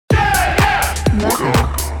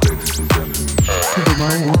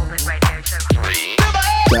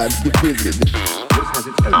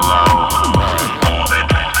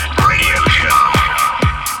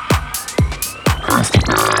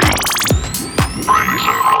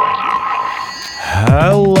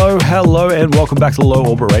Hello, and welcome back to the Low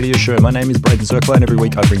Orbit Radio Show. My name is Braydon, and every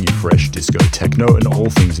week I bring you fresh disco, techno, and all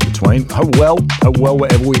things in between. Hope well,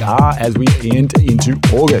 wherever we are as we enter into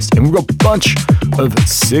August. And we've got a bunch of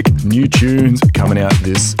sick new tunes coming out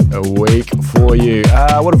this week for you.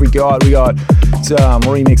 What have we got? We got some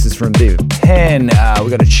remixes from David Penn. We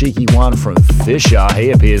got a cheeky one from Fisher.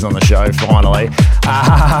 He appears on the show finally.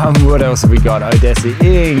 What else have we got? Odessa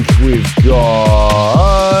Inc. We've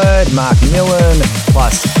got Mark Millen,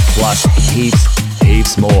 plus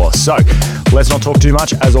heaps more. So let's not talk too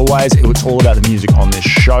much. As always, it's all about the music on this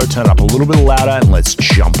show. Turn it up a little bit louder and let's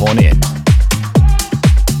jump on in.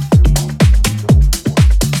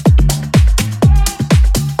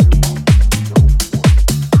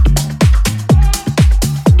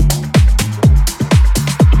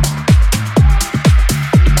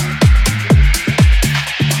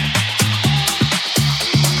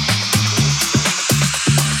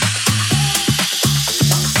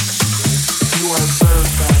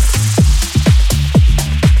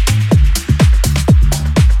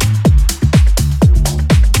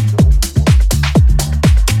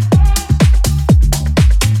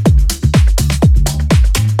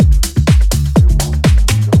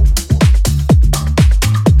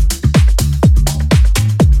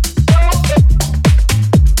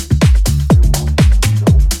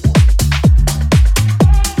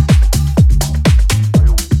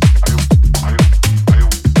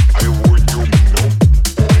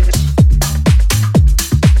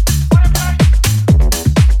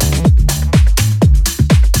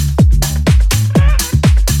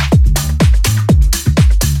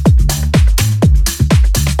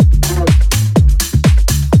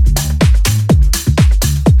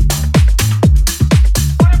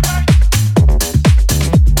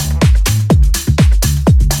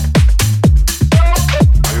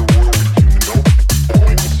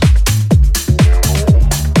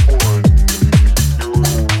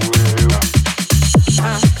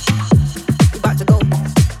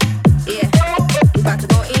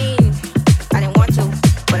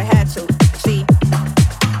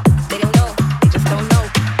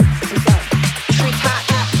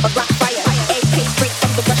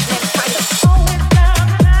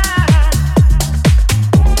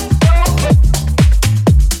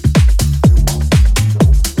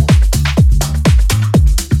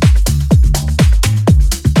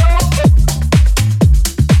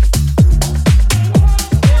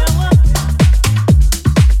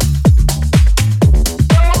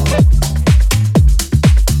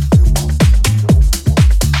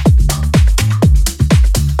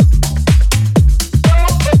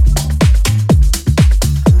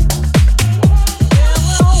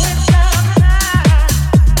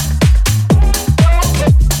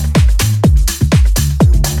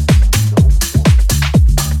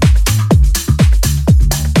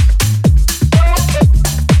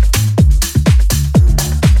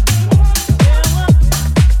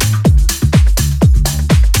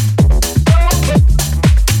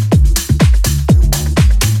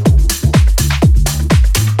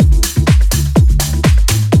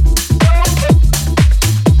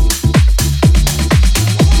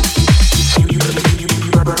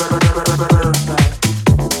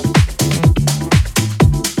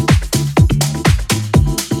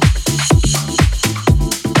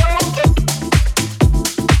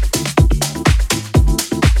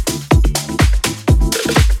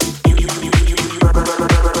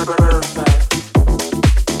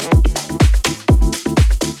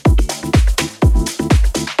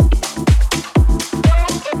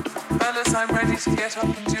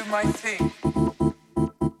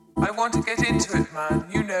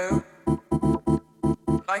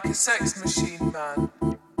 Sex machine, man.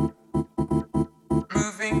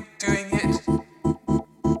 Moving, doing it.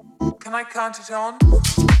 Can I count it on?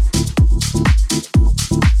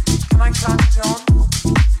 Can I count it on?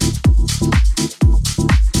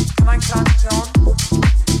 Can I count it on?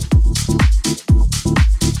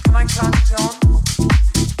 Can I count it on?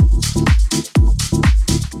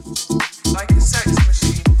 Like a sex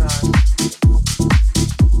machine, man.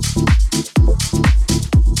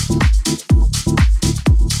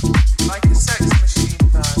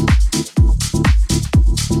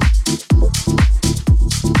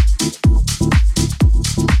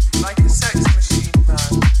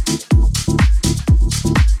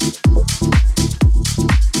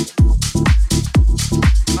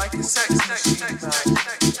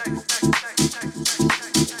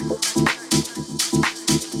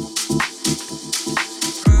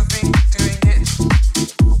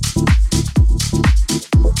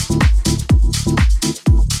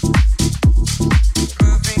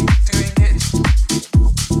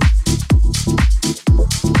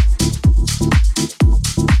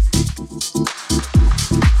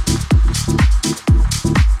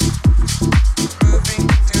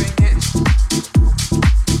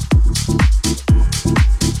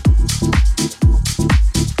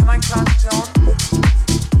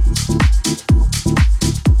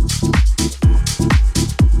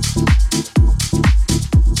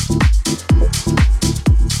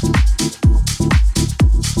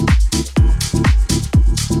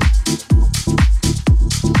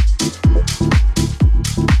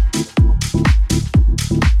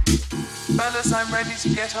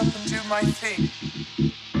 get up and do my thing.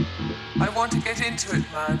 I want to get into it,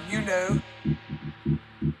 man, you know.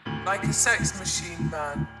 Like a sex machine,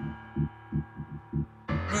 man.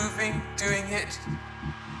 Moving, doing it.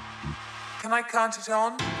 Can I count it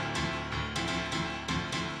on?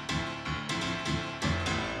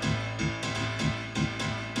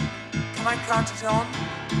 Can I count it on?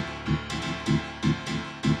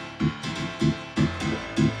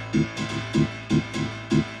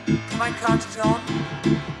 Can I count it on?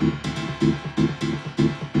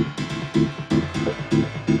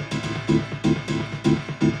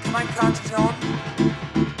 Can I count it on?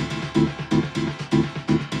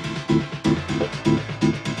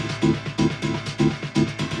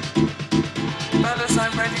 Fellas,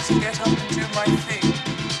 I'm ready to get up and do my thing.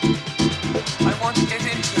 I want to get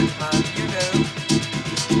into it, man, you know.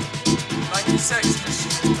 Like a sex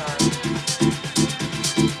machine, man.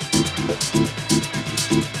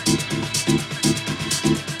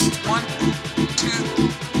 One, two,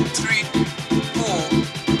 three, four.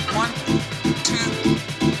 One, two,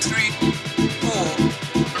 three, four.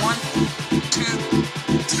 One, two,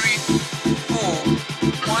 three, four.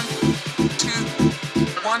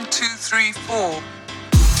 One, two, 3, 4.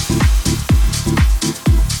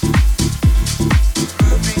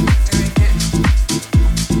 Moving, doing it.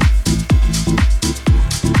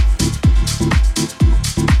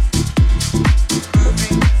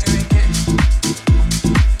 Moving, doing it.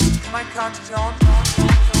 Can I count it on?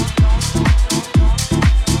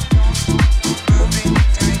 Moving,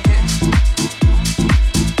 doing it.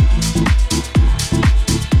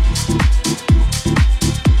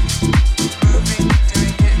 Moving,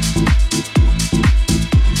 doing it.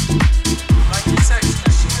 Like a sex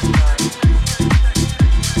machine, man.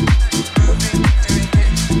 Moving, doing it. Moving, doing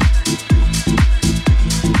it.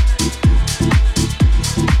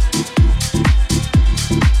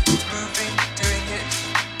 Moving, doing it.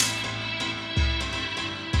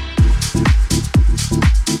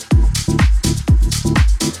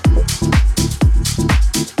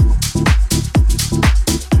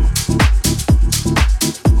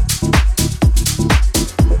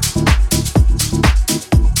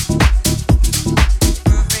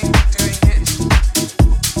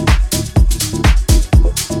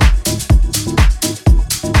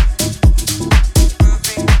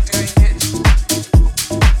 Moving, doing it. Can I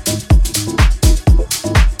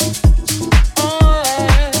count it on?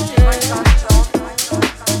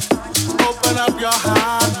 Open up your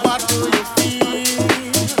heart, what do you feel?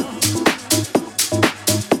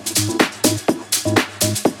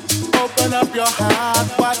 Open up your heart,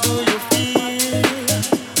 what do you feel?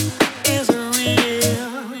 Is it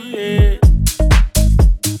real? Yeah.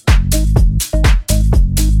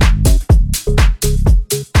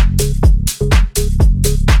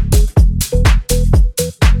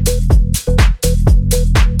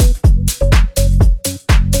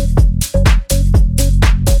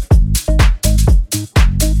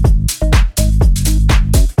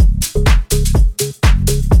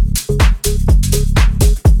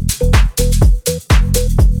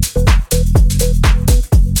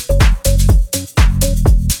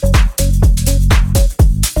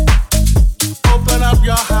 Open up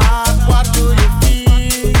your heart, what do you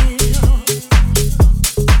feel?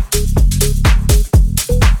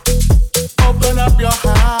 Open up your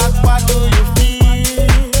heart, what do you feel?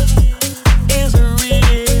 Is it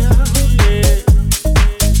real? Yeah.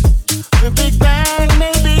 The Big Bang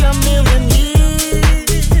may be a million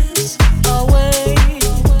years away.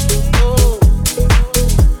 Oh.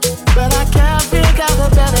 But I can't think of a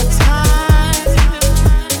better time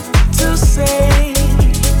to say,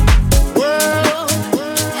 world,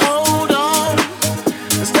 hold on.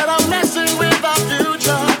 Instead of messing with our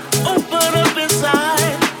future, open up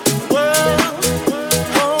inside. World,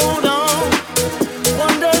 hold on.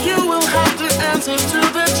 One day you will have to answer to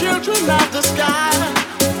the children of the sky.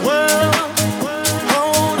 World,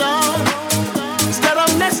 hold on. Instead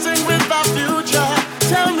of messing with our future,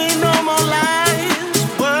 tell me no more lies.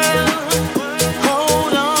 World,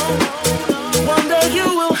 hold on. One day you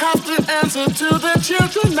will have to answer to the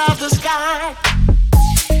children of the sky.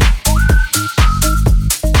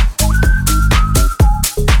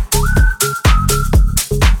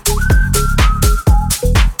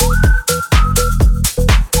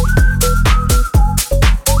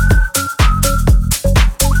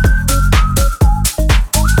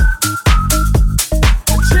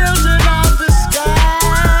 Children of the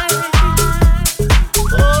sky.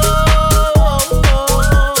 Oh,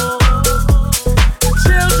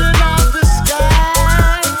 children of the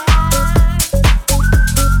sky.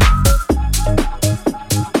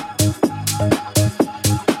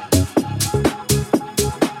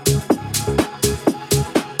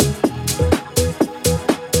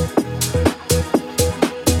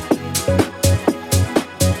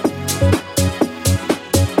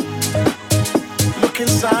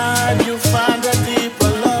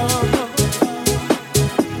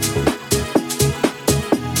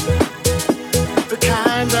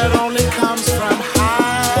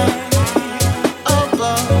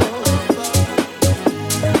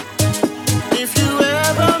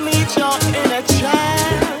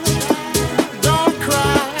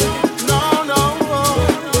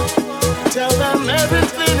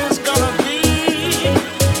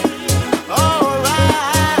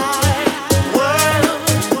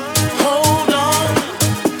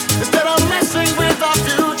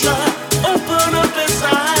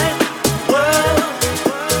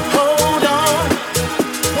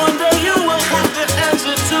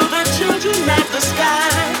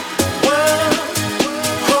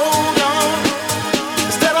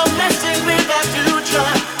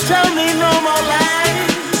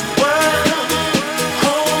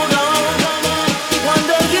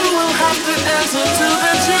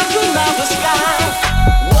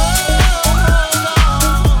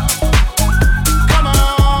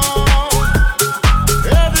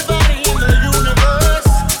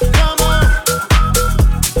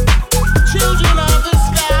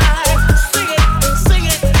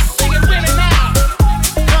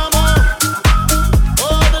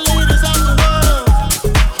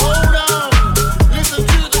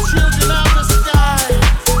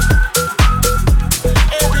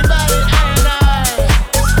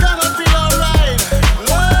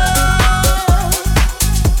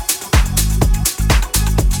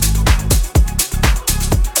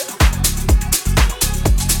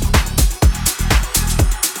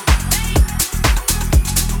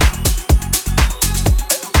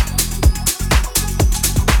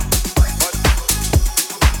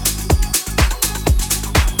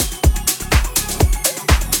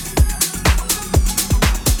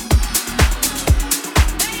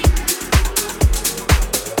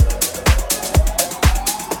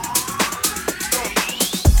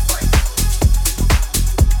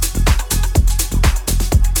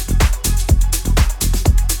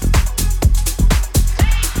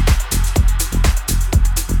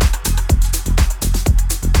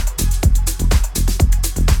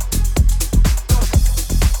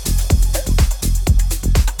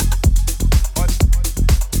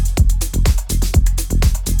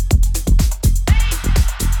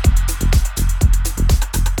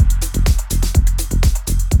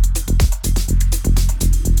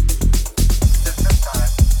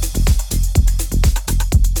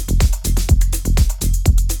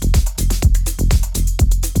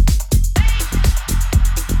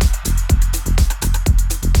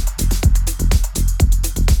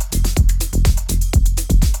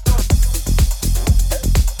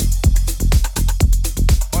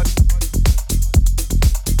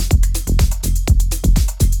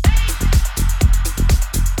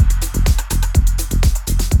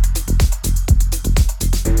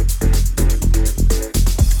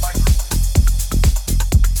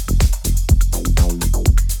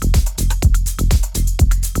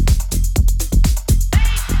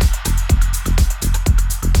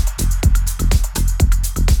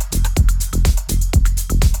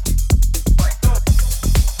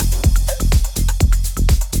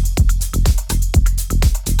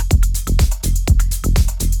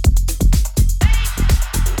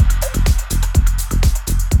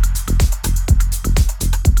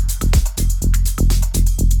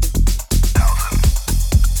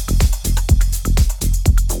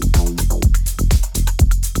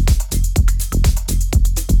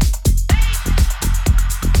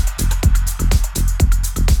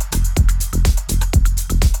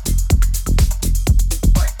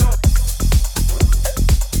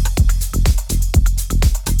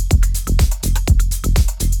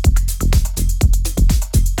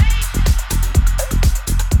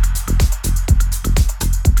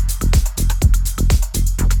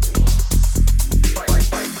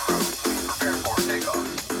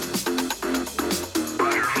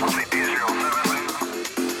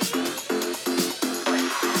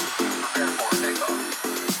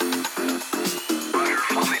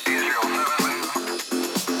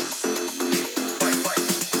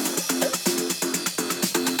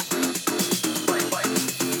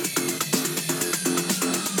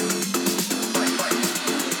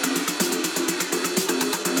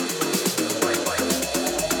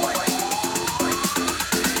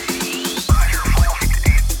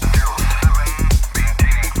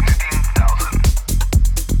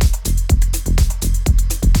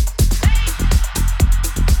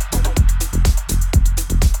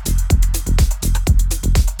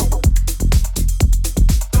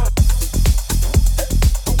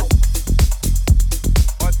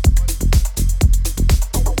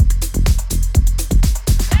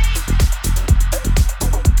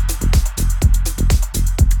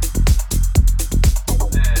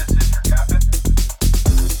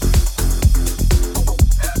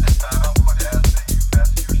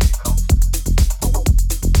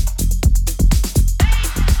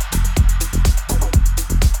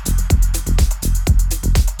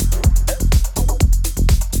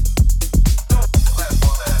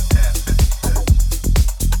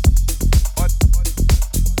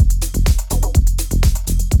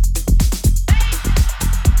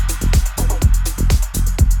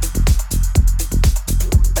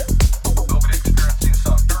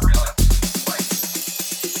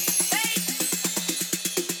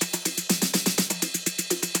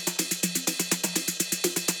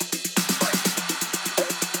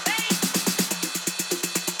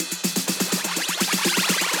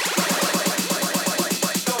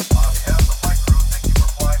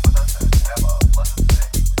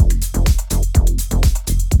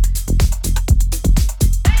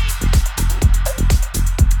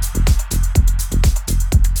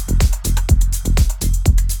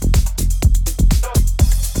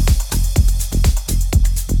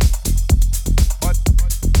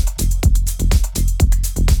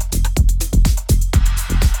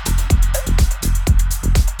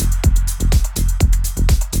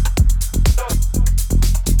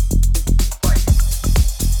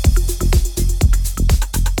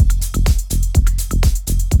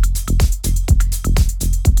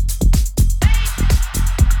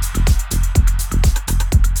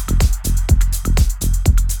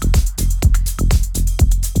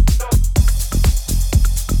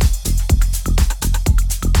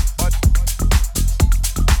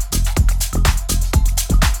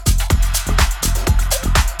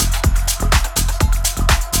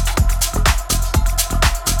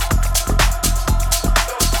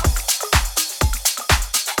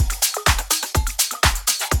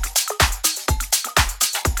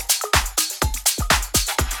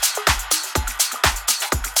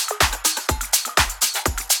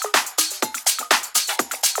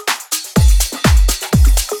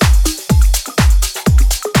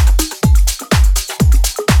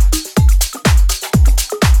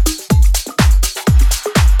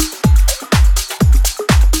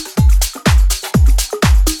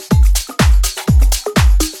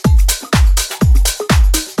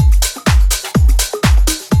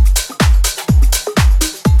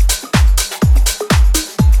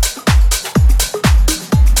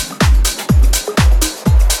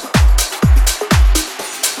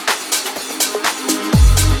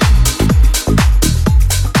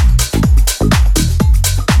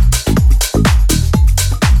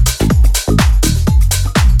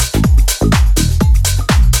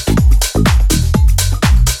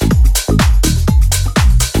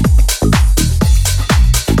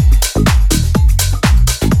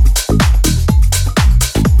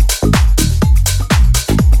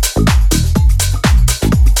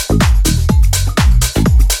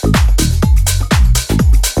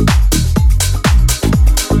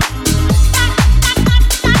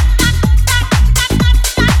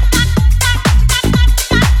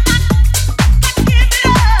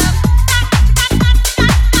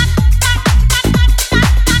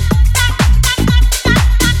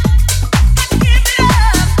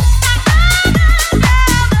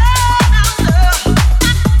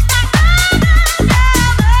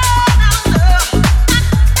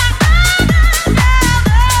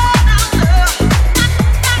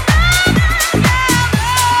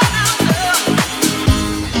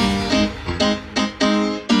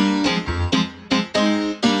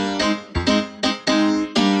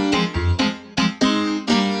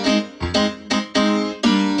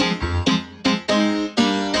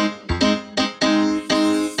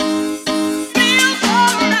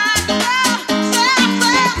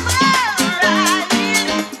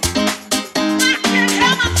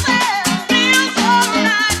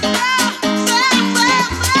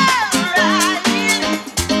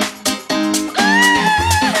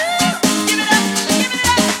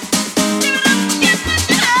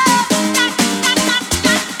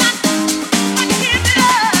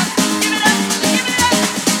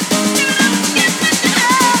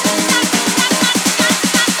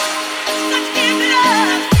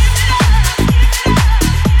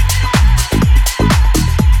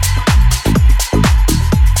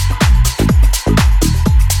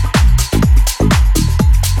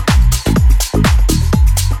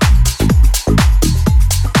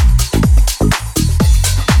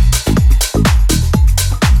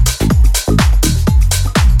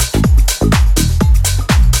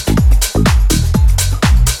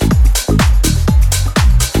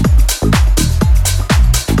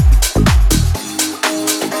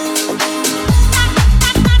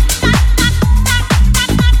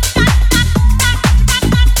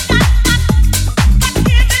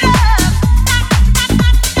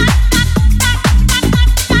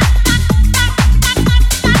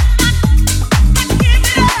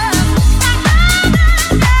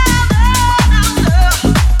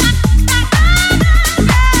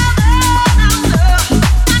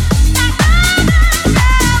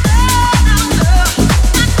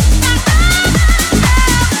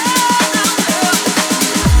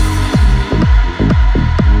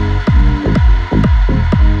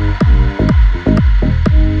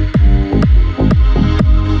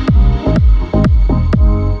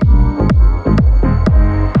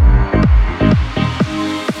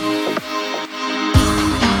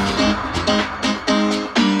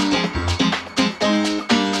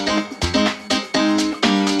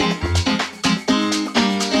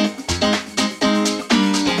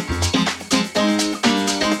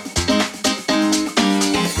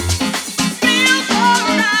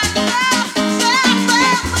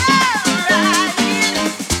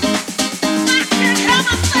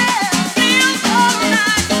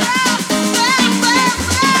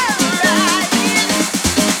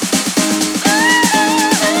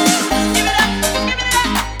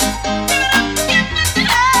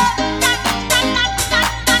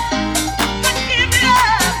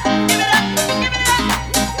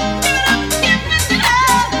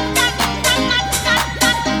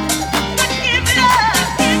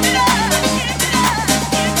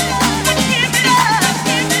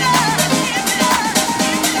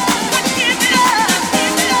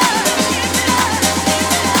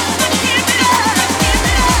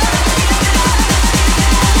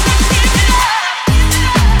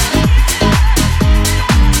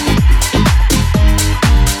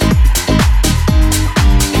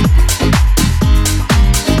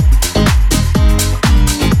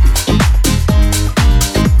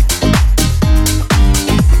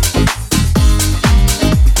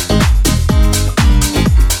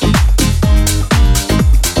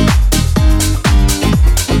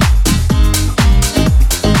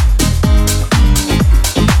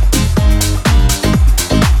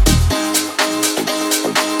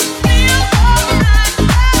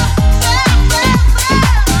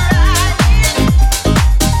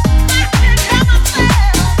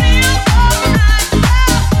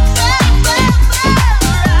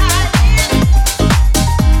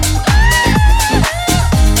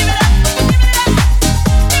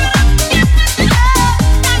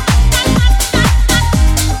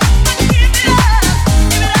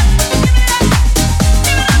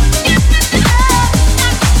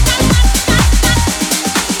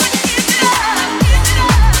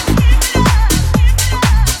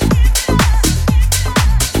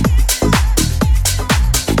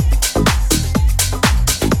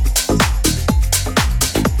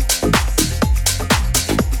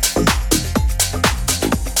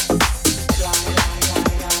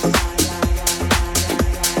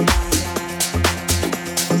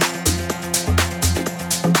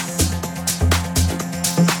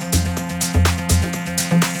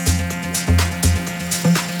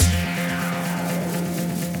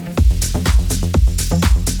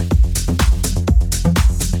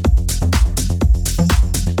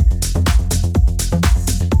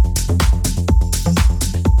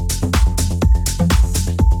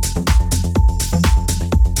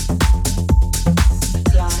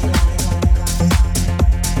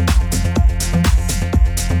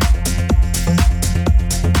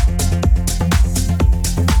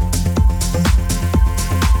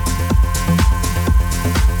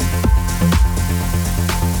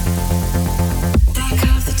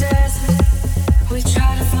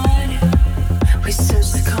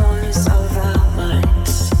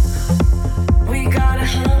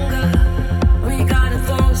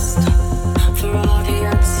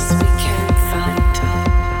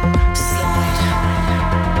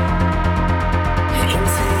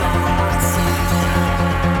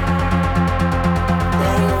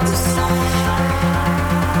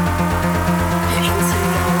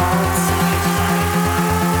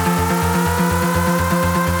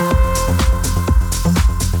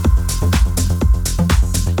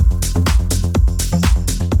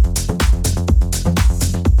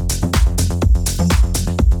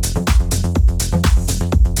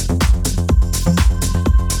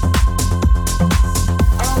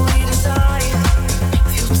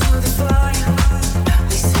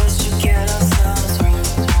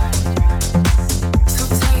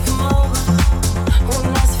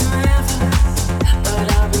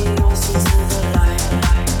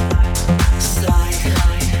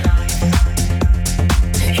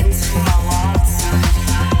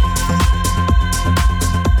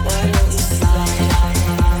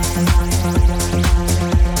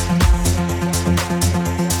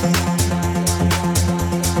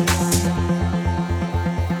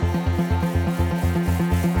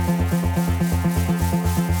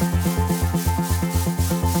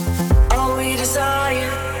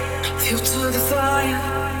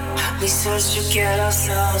 first to get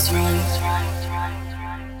ourselves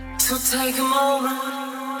right. So take a moment,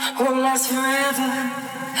 won't last forever,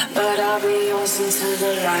 but I'll be yours into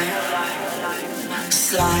the light.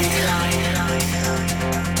 Slide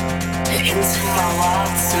into my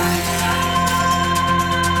wild side.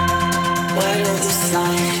 Why don't you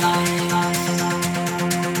slide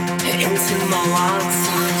into my wild side?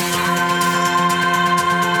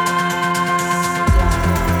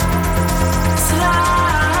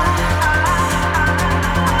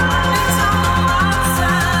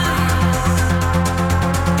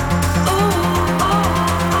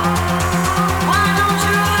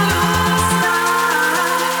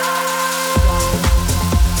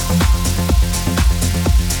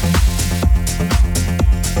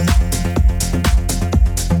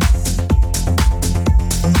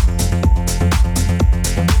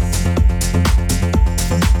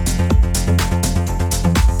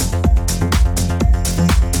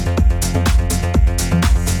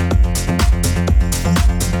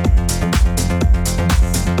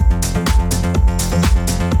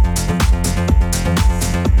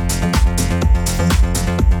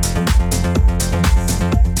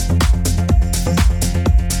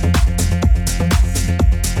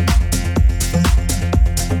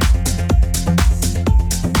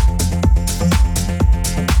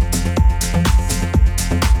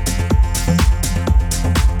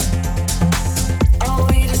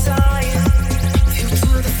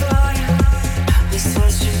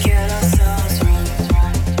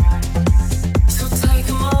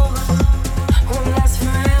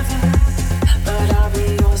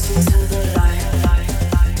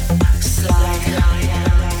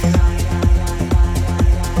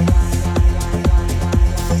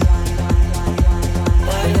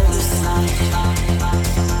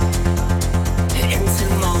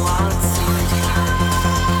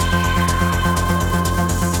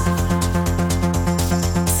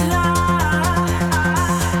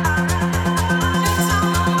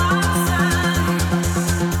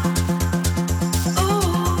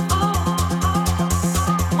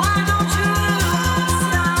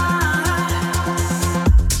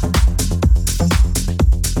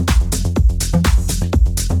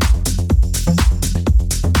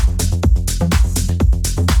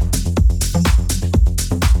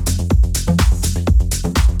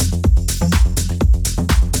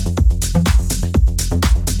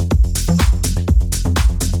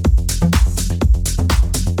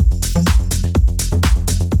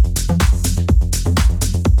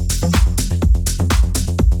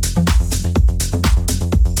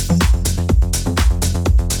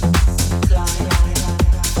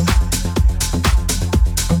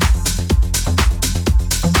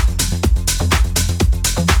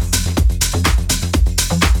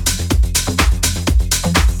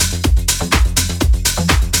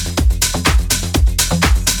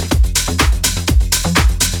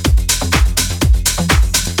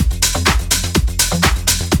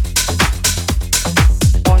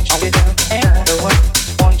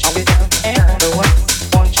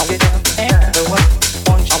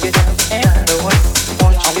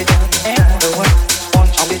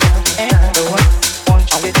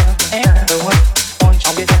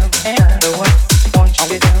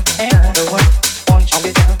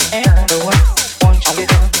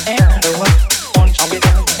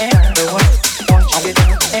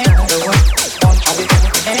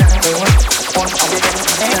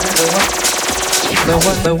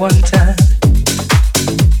 The one time.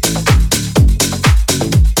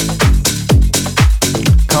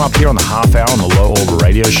 Come up here on the half hour on the Low Orbit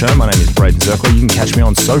Radio Show. My name is Braydon Zirkler. You can catch me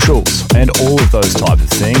on socials and all of those type of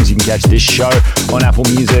things. You can catch this show on Apple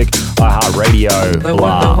Music, iHeartRadio,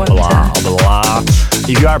 blah, blah, blah.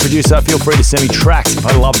 If you are a producer, feel free to send me tracks. If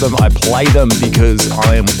I love them, I play them because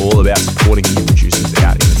I am all about supporting you producers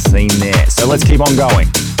out in the scene there. So let's keep on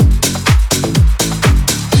going.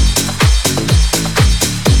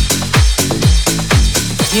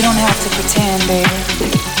 You don't have to pretend, baby.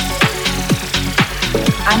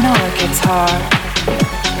 I know it gets hard.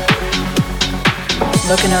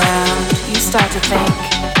 Looking around, you start to think,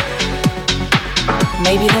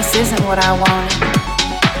 maybe this isn't what I wanted.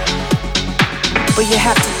 But you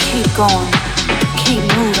have to keep going, keep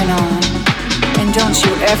moving on, and don't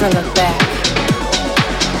you ever look back.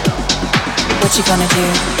 What you gonna do?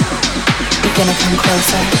 You gonna come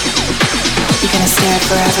closer? You gonna stare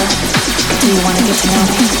forever? Do you wanna get to know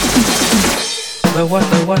me? The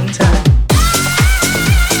one time.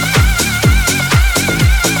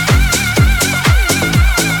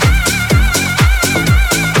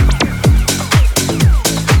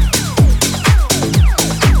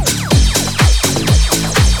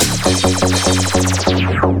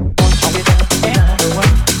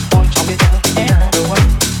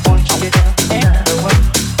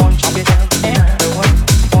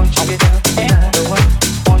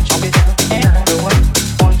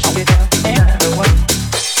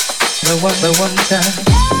 time.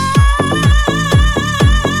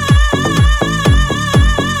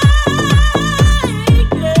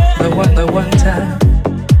 The one time.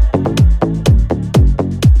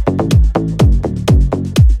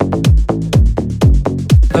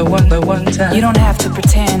 The one time. You don't have to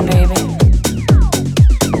pretend, baby.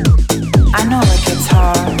 I know it gets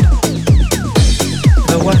hard.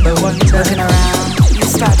 The one time. Looking around, you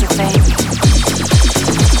start to think,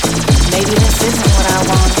 maybe this isn't what I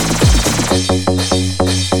wanted.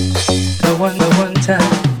 The one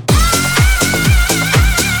time.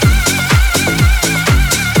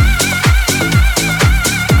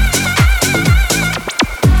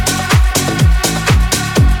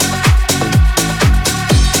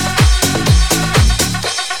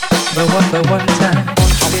 The one time.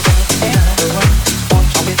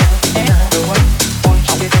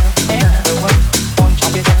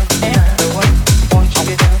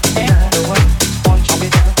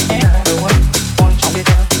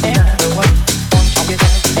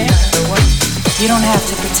 You don't have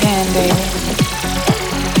to pretend, baby.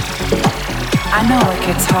 I know it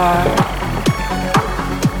gets hard.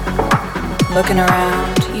 Looking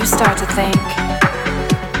around, you start to think,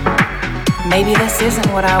 maybe this isn't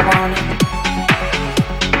what I wanted.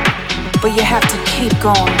 But you have to keep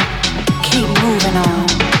going, keep moving on,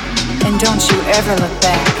 and don't you ever look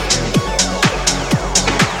back.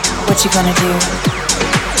 What you gonna do?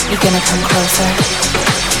 You gonna come closer?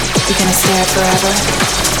 You gonna stare forever?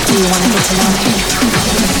 Do you wanna get to know me?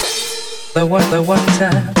 The one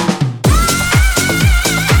time.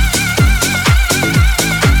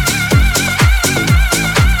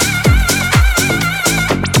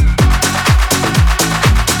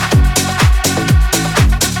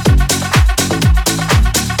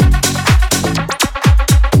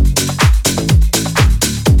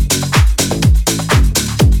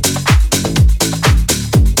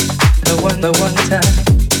 The one time.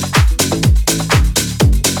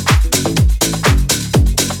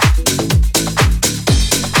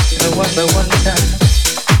 The one time.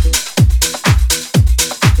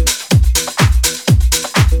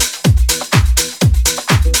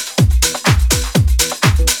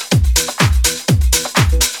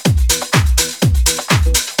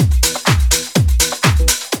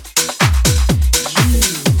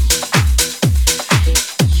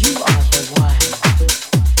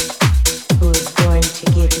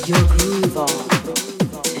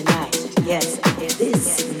 Yes, this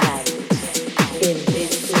night in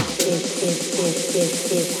this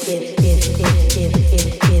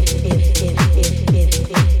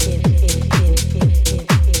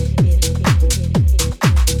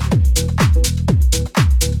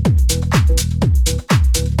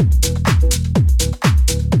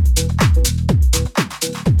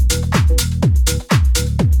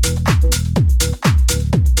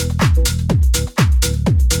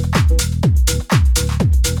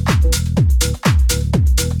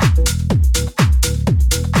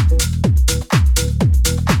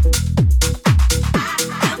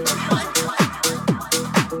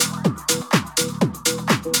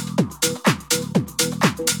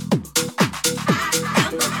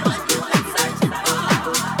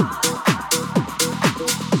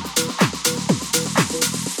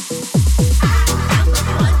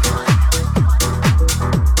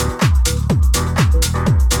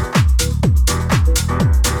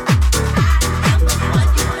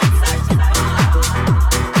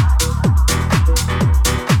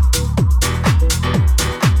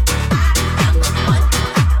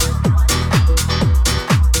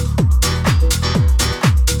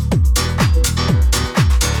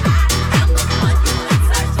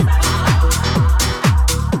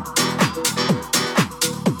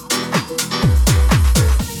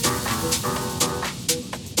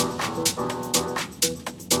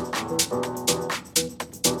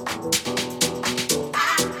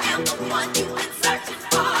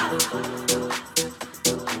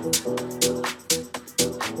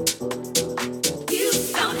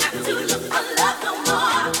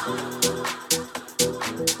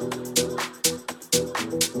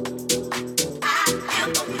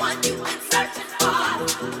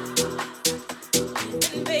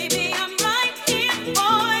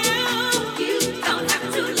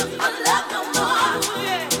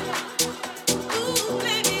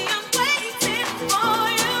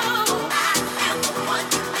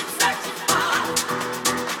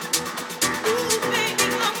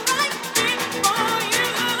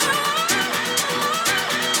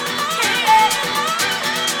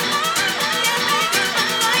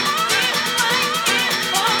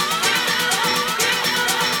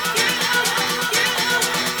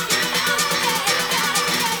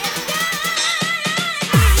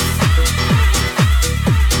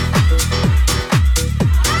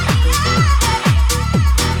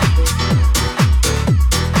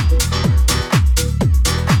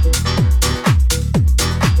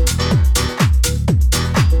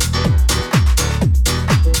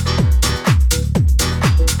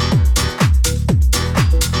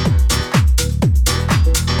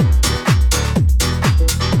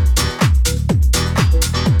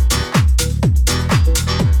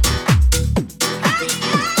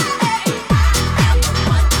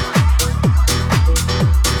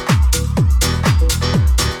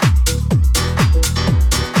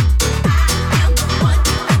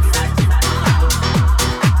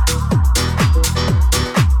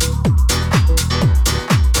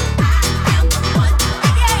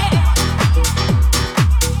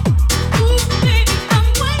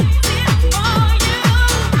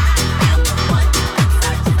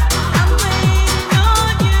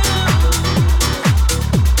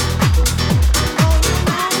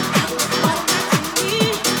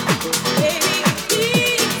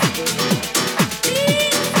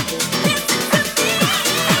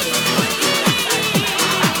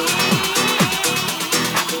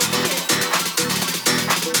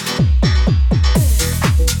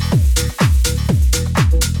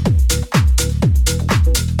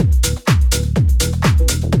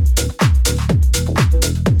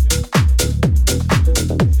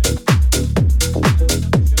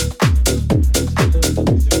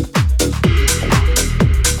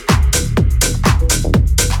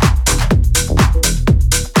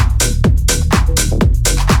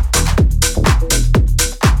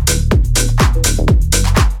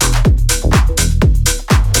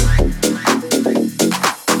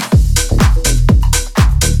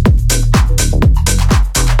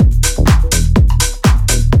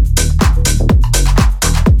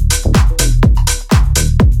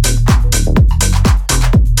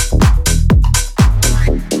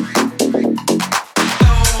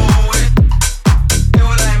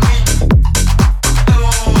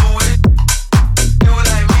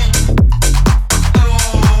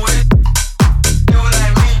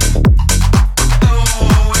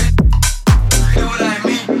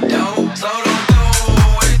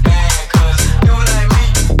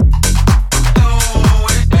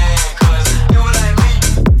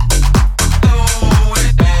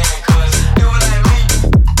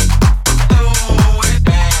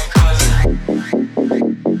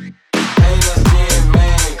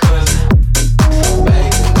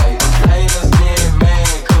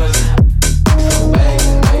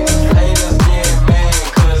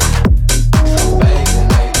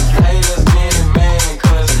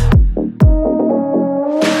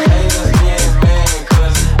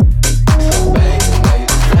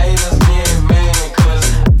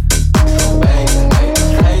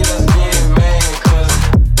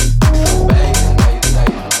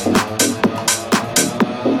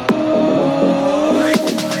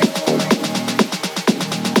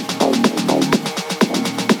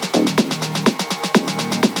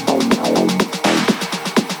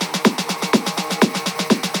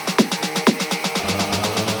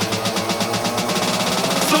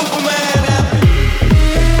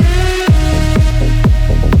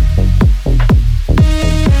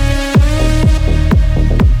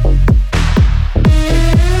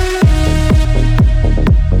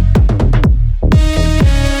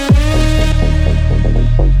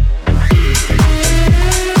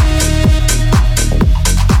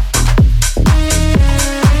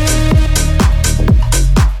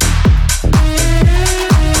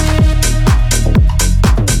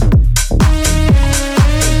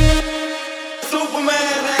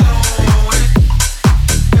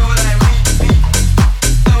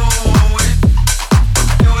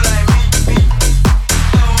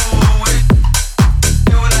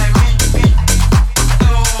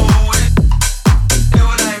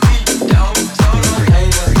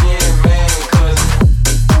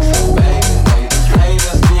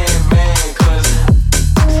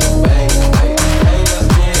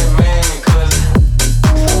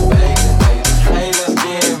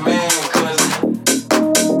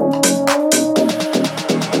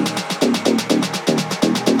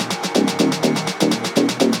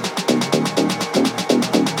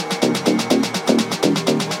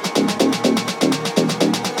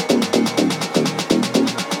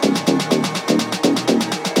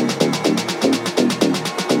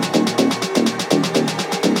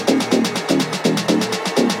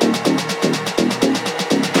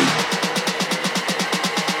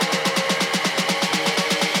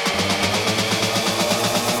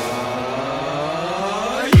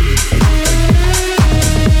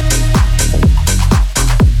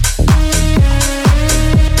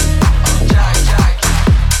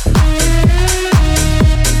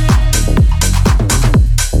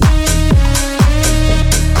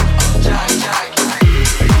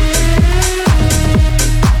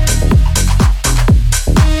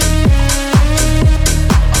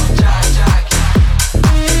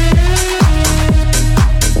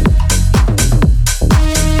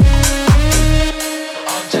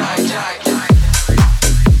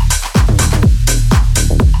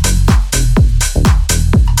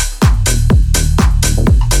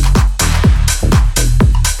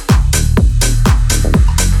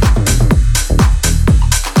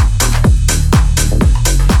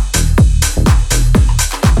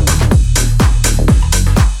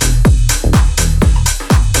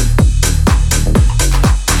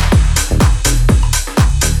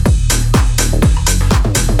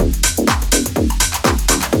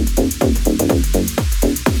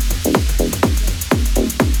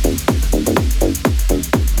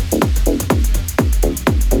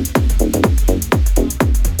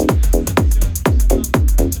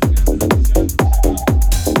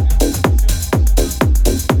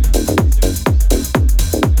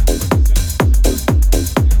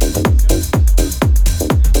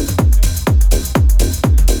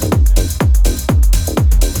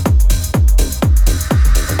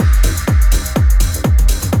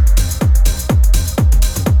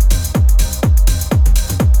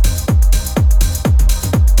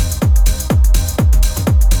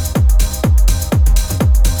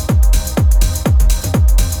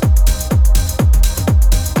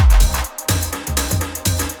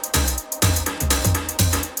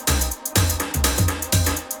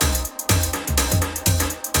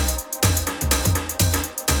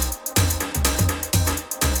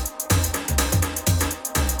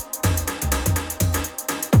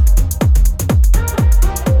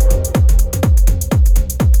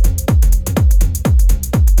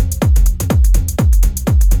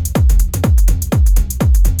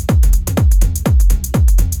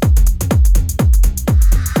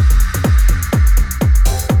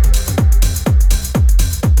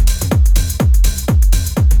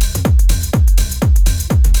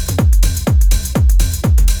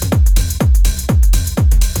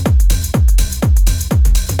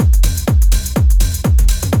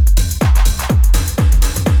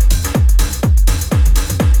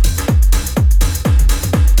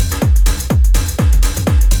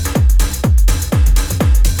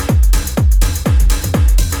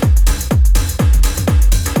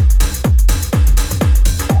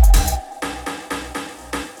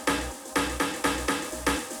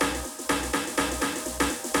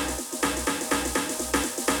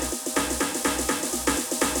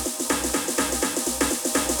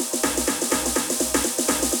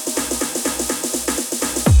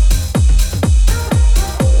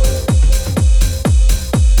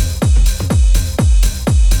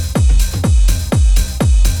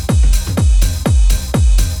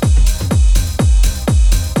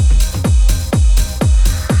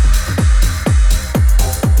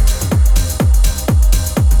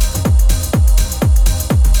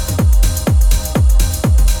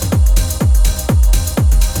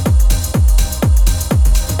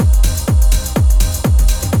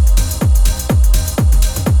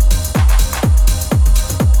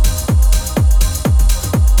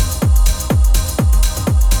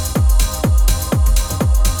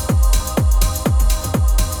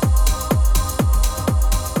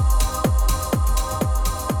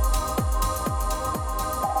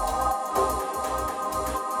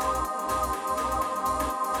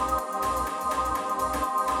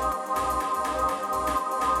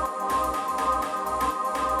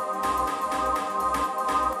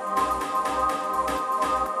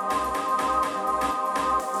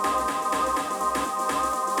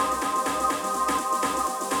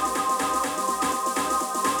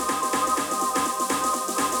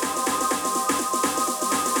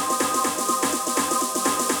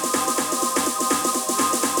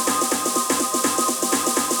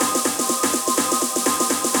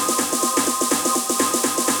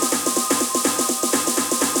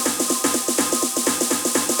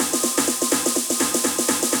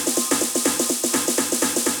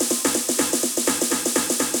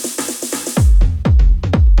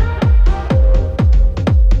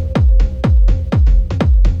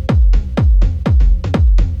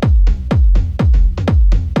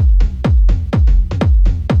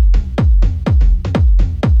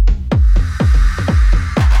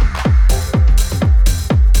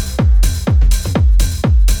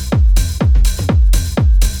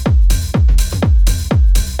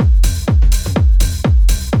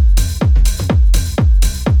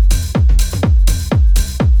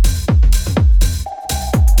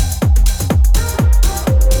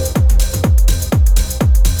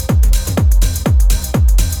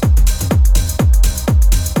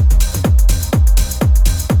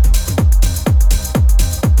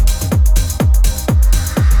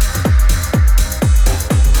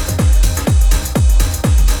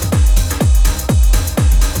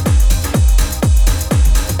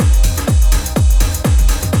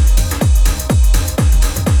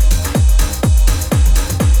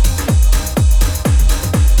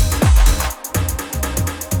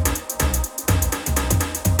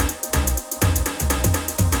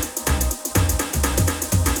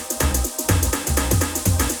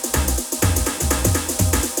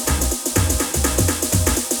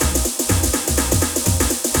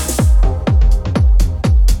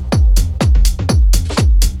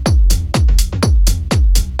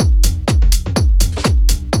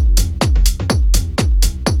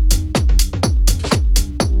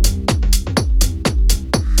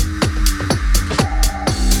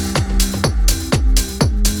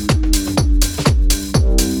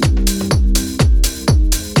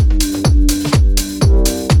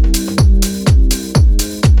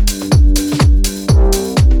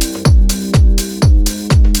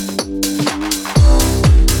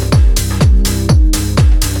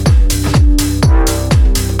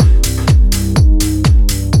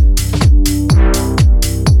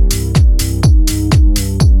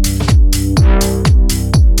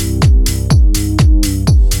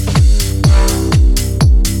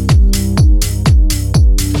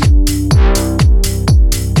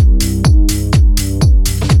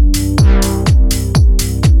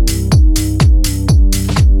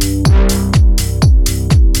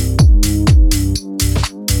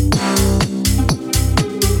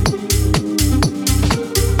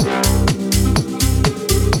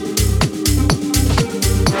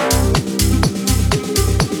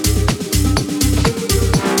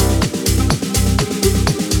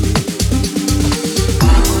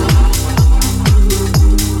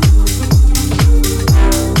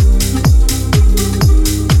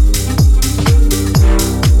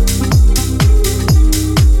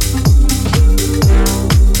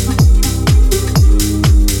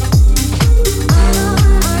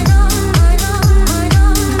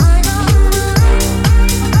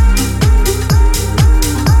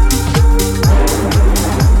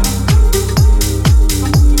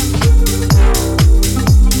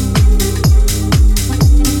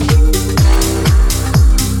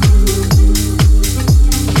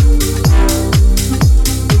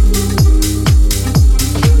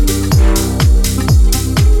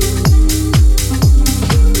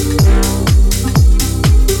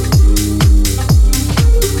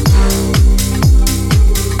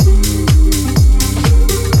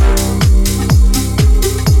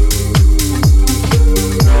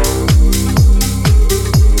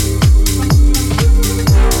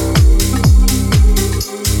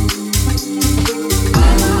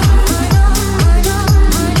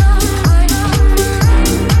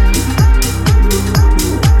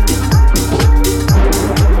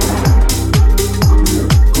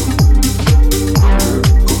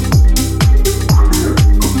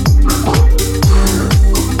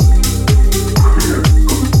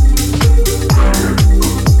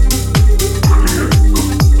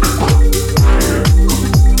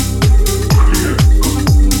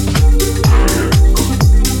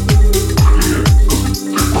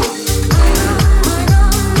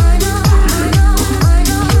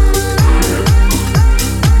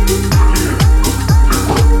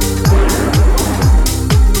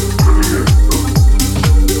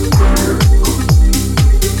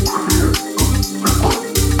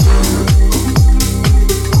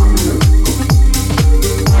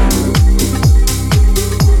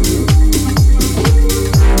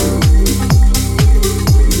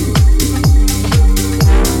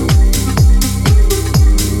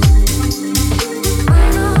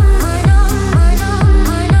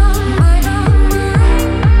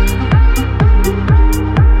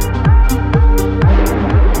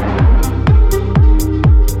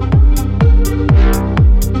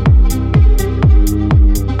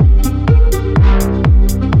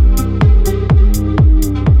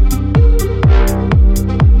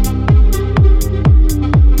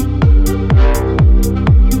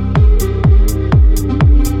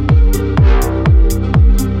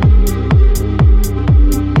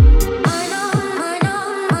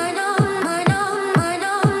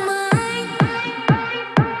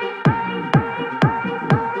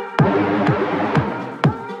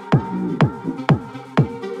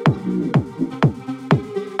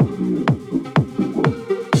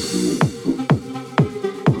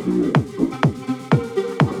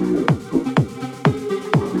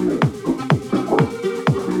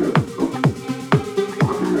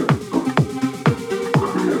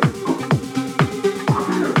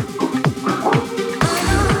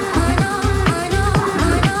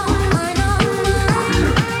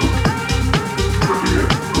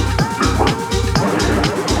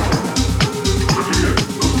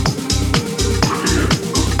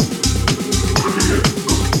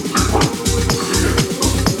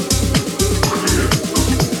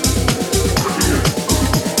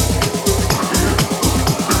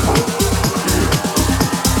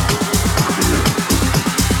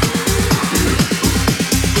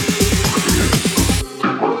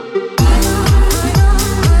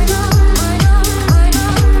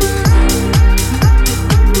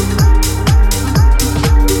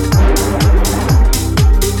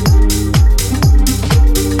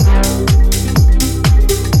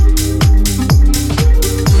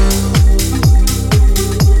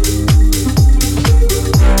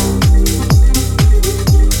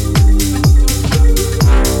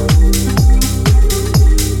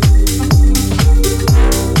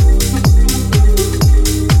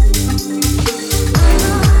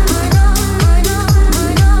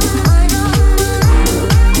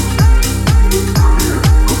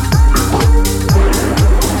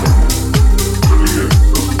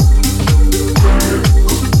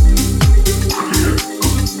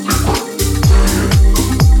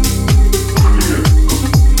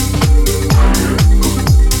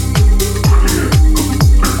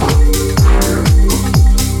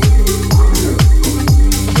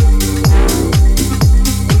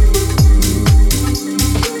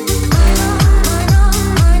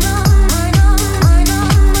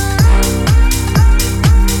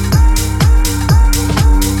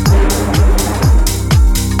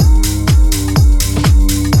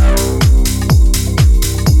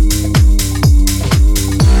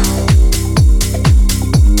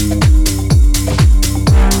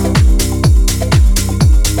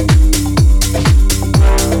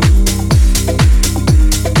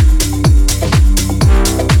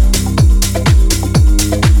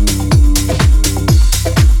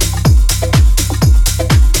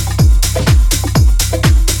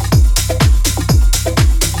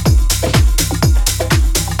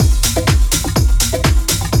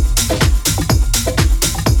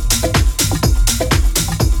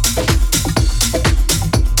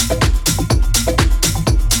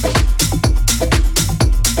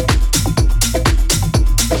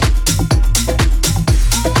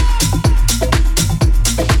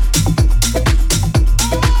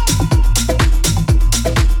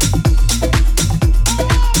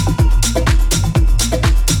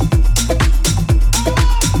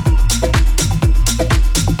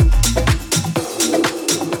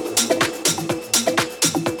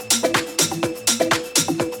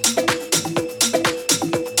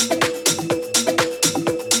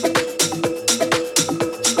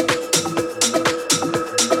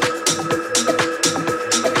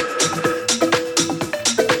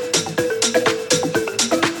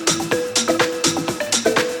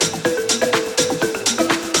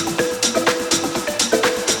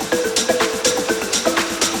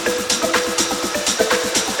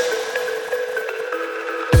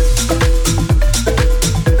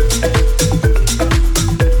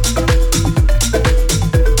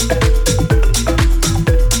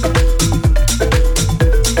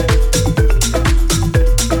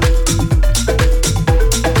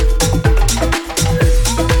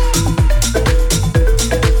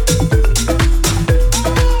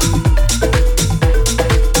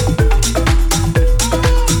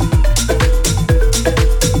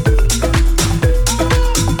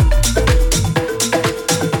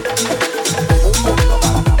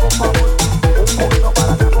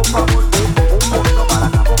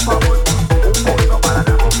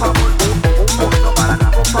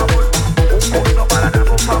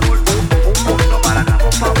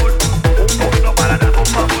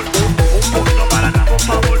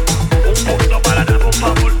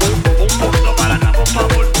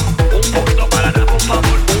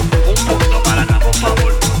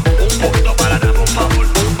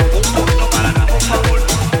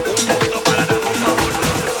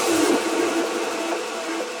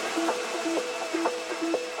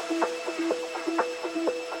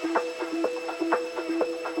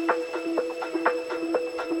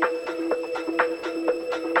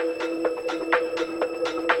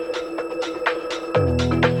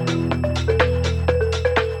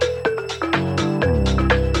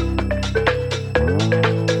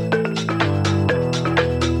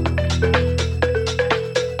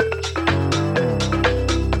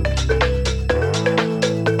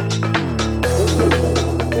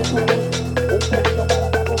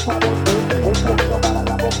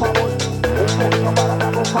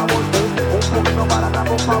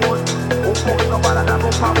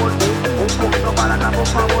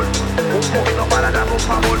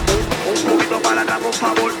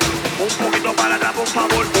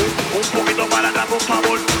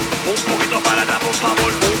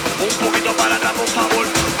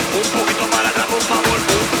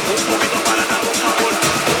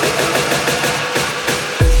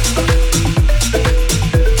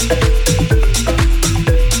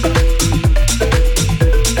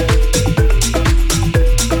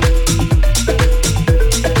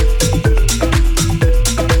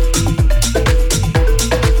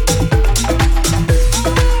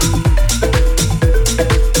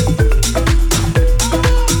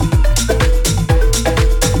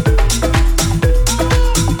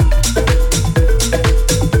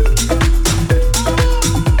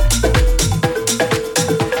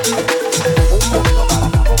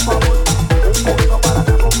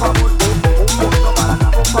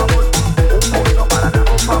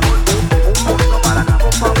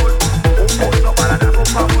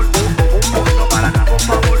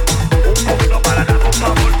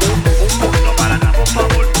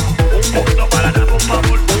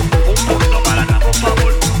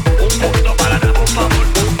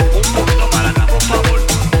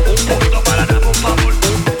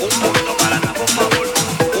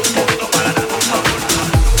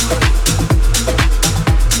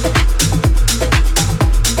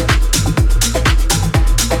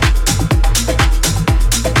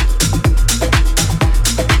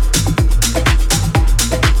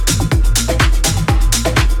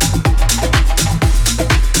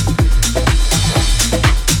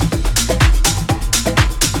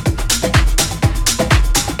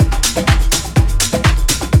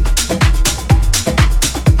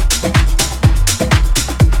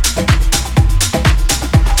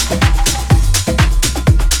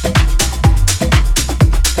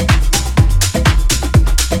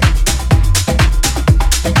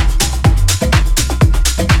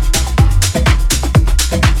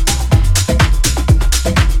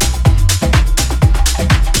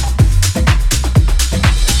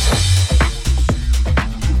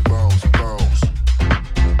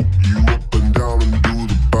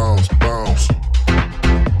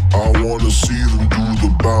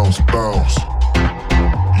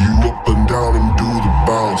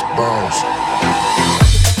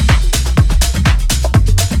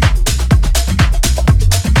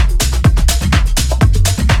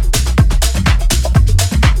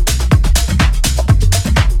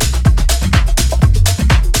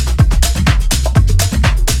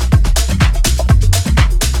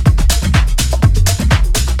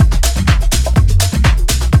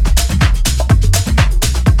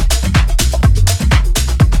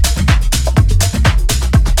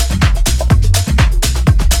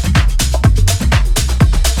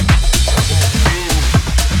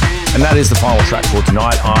And that is the final track for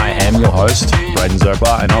tonight. I am your host, Braydon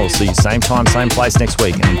Zerkler, and I will see you same time, same place next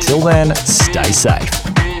week. And until then, stay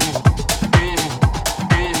safe.